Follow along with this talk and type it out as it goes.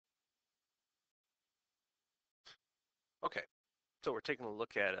Okay, so we're taking a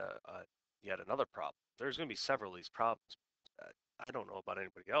look at yet another problem. There's going to be several of these problems. I don't know about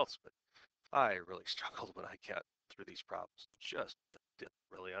anybody else, but I really struggled when I got through these problems. Just didn't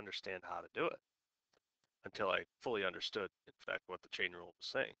really understand how to do it until I fully understood, in fact, what the chain rule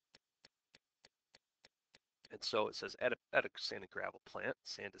was saying. And so it says, at a sand and gravel plant,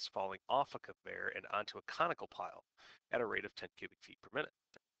 sand is falling off a conveyor and onto a conical pile at a rate of 10 cubic feet per minute.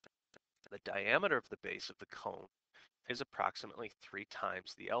 The diameter of the base of the cone is approximately 3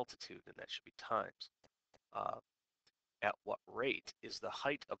 times the altitude, and that should be times. Uh, at what rate is the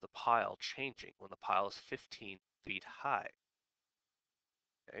height of the pile changing when the pile is 15 feet high?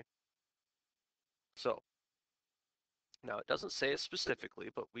 Okay, so now it doesn't say it specifically,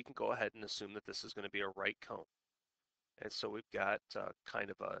 but we can go ahead and assume that this is going to be a right cone. And so we've got kind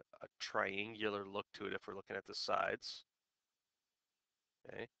of a triangular look to it if we're looking at the sides.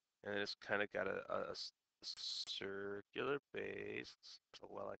 Okay, and it's kind of got a circular base. So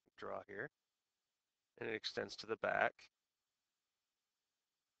well, I can draw here, and it extends to the back.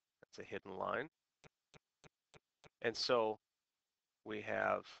 That's a hidden line. And so we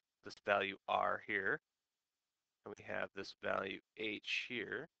have this value R here, and we have this value H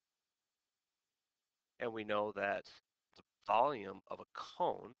here, and we know that the volume of a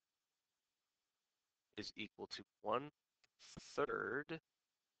cone is equal to 1/3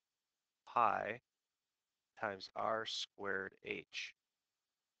 pi times R squared H.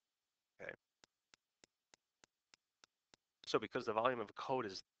 Okay. So because the volume of a cone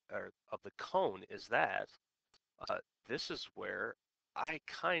is, or of the cone is that, this is where I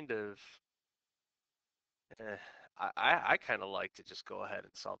kind of, eh, I kind of like to just go ahead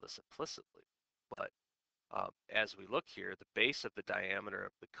and solve this implicitly. But as we look here, the base of the diameter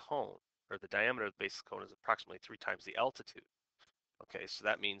of the cone, or the diameter of the base of the cone is approximately 3 times the altitude. Okay, so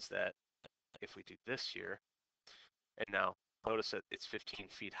that means that if we do this here, and now notice that it's 15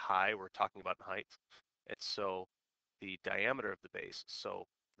 feet high, we're talking about height. And so the diameter of the base, so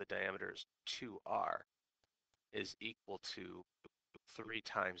the diameter is 2r, is equal to 3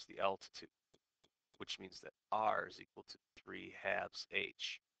 times the altitude, which means that r is equal to 3 halves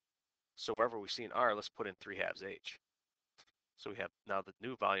h. So wherever we see an r, let's put in 3 halves h. So we have now the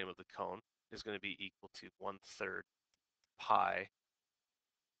new volume of the cone is going to be equal to 1/3 pi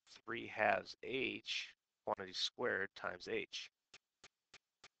 3 halves h quantity squared times h.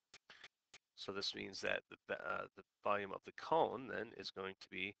 So this means that the volume of the cone then is going to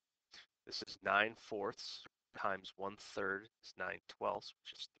be, this is 9/4 times 1/3 is 9/12,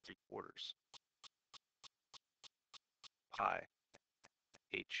 which is 3/4 pi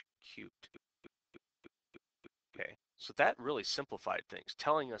h cubed. Okay, so that really simplified things,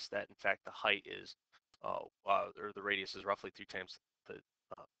 telling us that in fact the height is, or the radius is roughly 3 times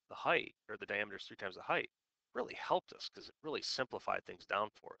the height, or the diameter is 3 times the height. Really helped us because it really simplified things down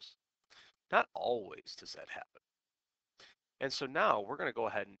for us. Not always does that happen. And so now we're going to go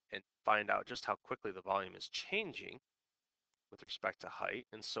ahead and find out just how quickly the volume is changing with respect to height.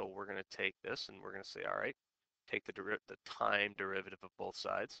 And so we're going to take this and we're going to say, all right, take the time derivative of both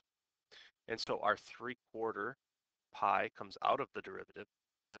sides. And so our 3/4 pi comes out of the derivative.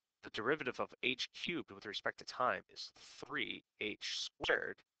 The derivative of h cubed with respect to time is 3h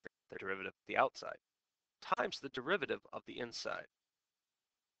squared, the derivative of the outside, times the derivative of the inside,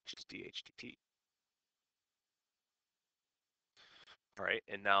 which is dh dt. All right,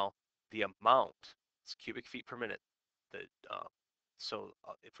 and now the amount, it's cubic feet per minute. The, so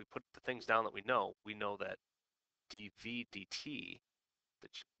if we put the things down that we know that dv dt,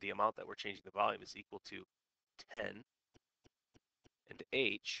 the amount that we're changing the volume, is equal to 10, and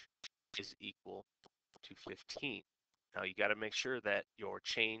h is equal to 15. Now you got to make sure that your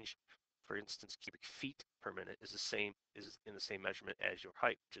change, for instance, cubic feet per minute, is in the same measurement as your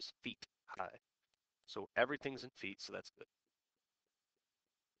height, which is feet high. So everything's in feet, so that's good.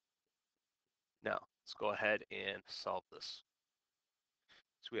 Now let's go ahead and solve this.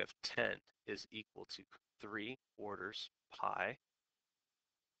 So we have 10 is equal to 3/4 pi.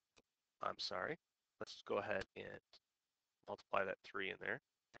 I'm sorry. Let's go ahead and multiply that 3 in there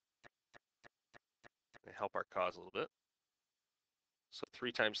and help our cause a little bit. So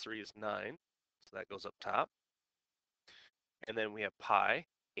 3 times 3 is 9, so that goes up top. And then we have pi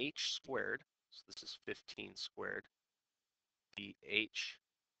h squared, so this is 15 squared, dh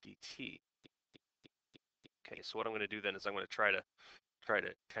dt. Okay, so what I'm going to do then is I'm going to try to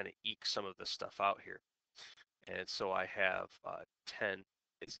kind of eke some of this stuff out here. And so I have 10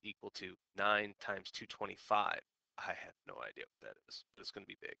 is equal to 9 times 225. I have no idea what that is, but it's going to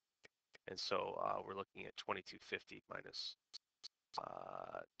be big. And so we're looking at 2250 minus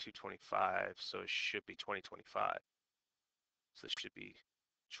 225, so it should be 2025. So this should be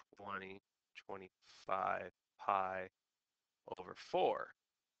 20, 25 pi over 4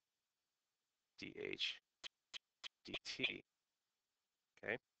 dH dt.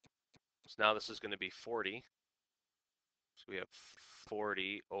 Okay, so now this is going to be 40. So we have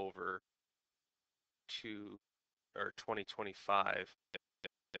 40 over 2 or 2025.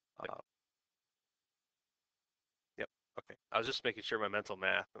 Yep. Okay. I was just making sure my mental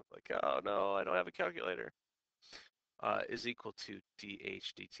math. I was like, oh no, I don't have a calculator. Is equal to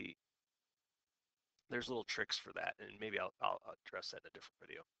dH dt. There's little tricks for that, and maybe I'll address that in a different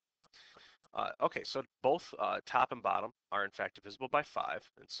video. Okay, so both top and bottom are in fact divisible by 5,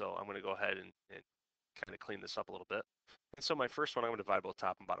 and so I'm going to go ahead and kind of clean this up a little bit. And so my first one, I'm going to divide both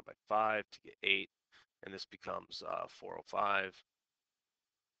top and bottom by 5 to get 8, and this becomes 405.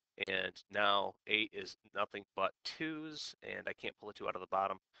 And now 8 is nothing but 2's, and I can't pull a 2 out of the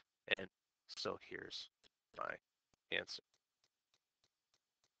bottom. And so here's my answer.